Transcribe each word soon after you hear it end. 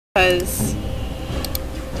because...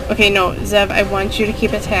 Okay, no, Zev, I want you to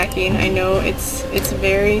keep attacking. I know it's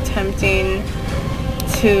very tempting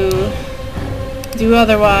to do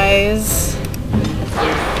otherwise,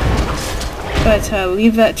 but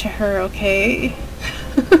leave that to her, okay?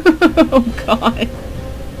 Oh god.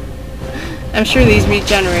 I'm sure these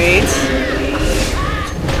regenerate.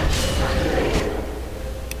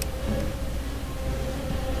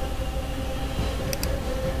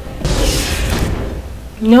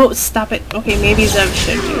 No, stop it. Okay, maybe Zev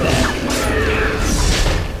should do that.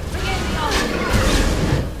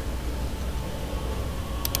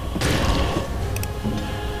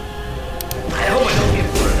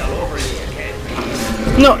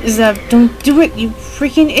 No, Zev, don't do it, you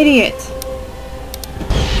freaking idiot.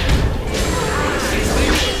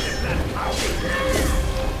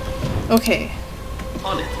 Okay.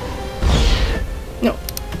 No.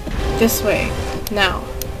 This way. Now.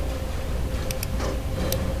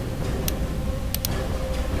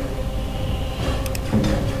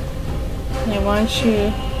 I want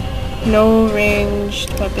you... No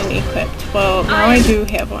ranged weapon equipped. Well, now I do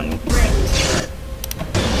have one equipped.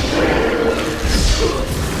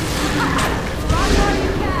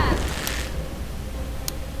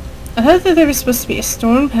 I thought that there was supposed to be a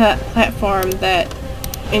stone platform that...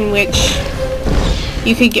 in which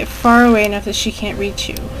you could get far away enough that she can't reach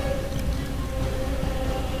you.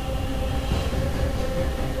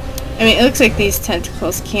 I mean, it looks like these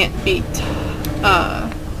tentacles can't be...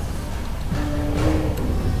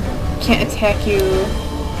 can't attack you.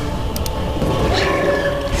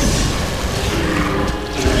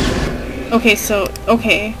 Okay, so,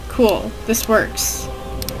 okay, cool. This works.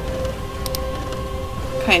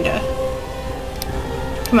 Kinda.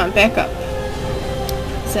 Come on, back up.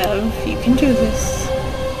 Zev, you can do this.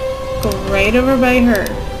 Go right over by her.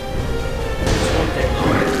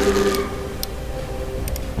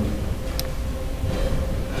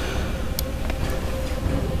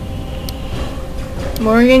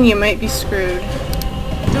 Morgan, you might be screwed.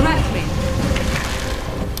 Direct me.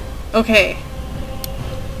 Okay.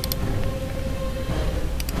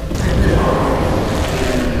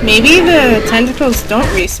 Maybe the tentacles don't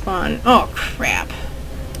respawn. Oh, crap.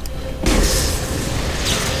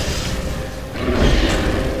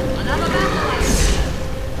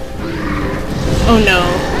 Oh no.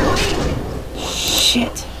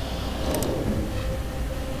 Shit.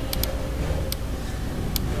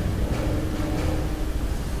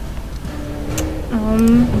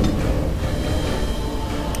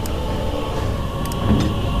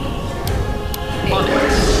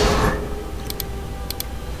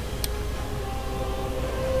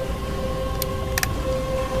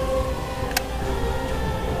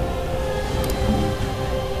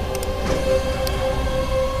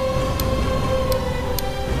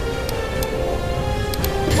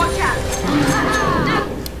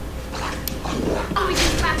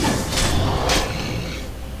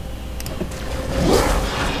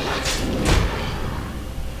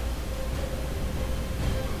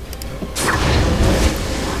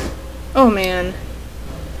 Oh man.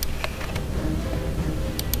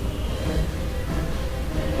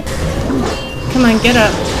 Come on, get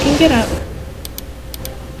up. You can get up.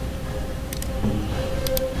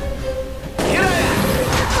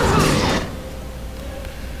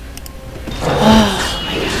 Oh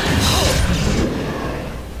my gosh.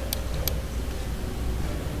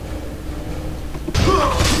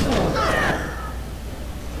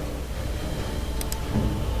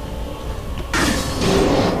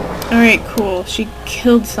 Alright, cool. She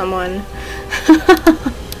killed someone.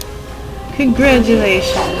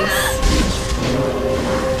 Congratulations.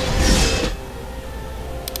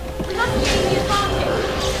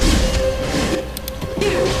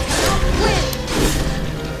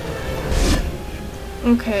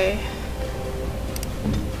 Okay.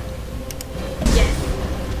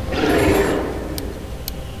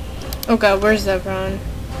 Oh god, where's Zevron?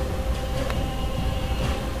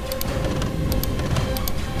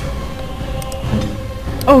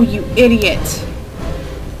 Oh, you idiot.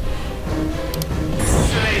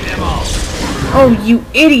 Oh, you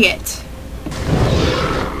idiot.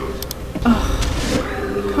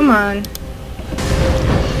 Oh, come on.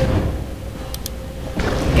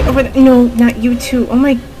 Get over there. No, not you two. Oh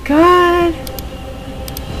my god.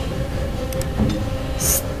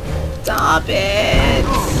 Stop it.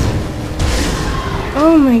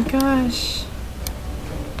 Oh my gosh.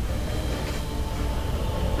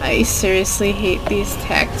 I seriously hate these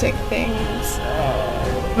tactic things.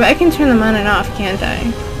 But I can turn them on and off, can't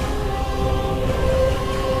I?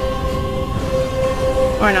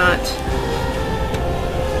 Or not.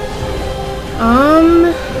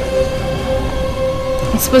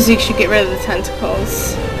 I suppose you should get rid of the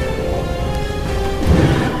tentacles.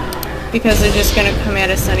 Because they're just gonna come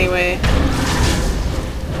at us anyway.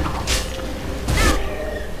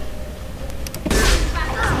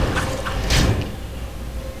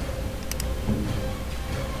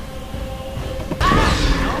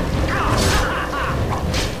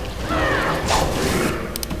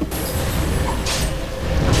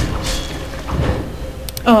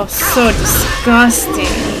 Oh, so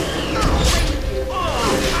disgusting.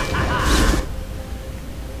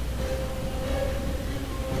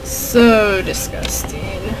 So disgusting.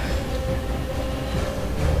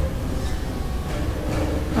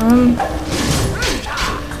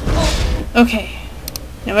 Okay.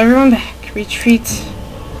 Now everyone back. Retreat.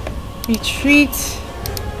 Retreat.